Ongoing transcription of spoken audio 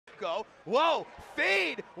go. Whoa,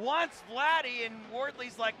 fade wants Vladdy, and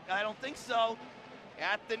Wardley's like, I don't think so.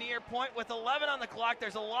 At the near point with 11 on the clock,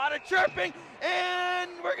 there's a lot of chirping, and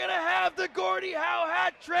we're gonna have the Gordie Howe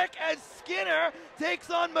hat trick as Skinner takes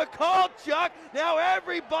on McCallchuk. Now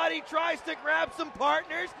everybody tries to grab some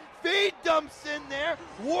partners. Feed dumps in there.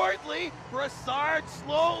 Wardley, Brassard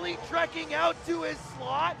slowly trekking out to his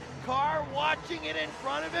slot. Carr watching it in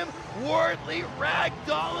front of him. Wardley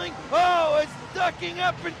ragdolling. Oh, is ducking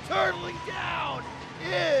up and turtling down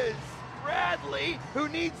is Bradley, who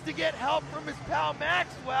needs to get help from his pal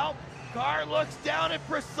Maxwell. Carr looks down at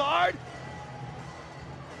Brassard.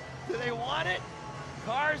 Do they want it?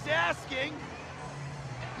 Carr's asking.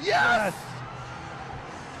 Yes!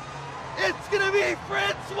 It's going to be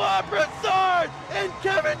Francois Brassard and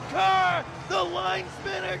Kevin Carr. The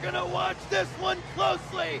linesmen are going to watch this one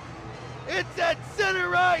closely. It's at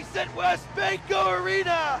center ice at West Banco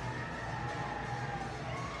Arena.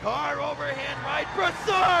 Carr overhand right.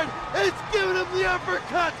 Brassard is giving him the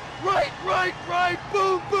uppercut. Right,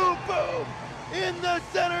 boom, boom, boom. In the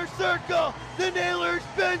center circle. The Nailers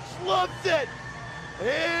bench loves it.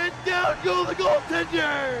 And down go the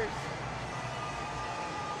goaltenders.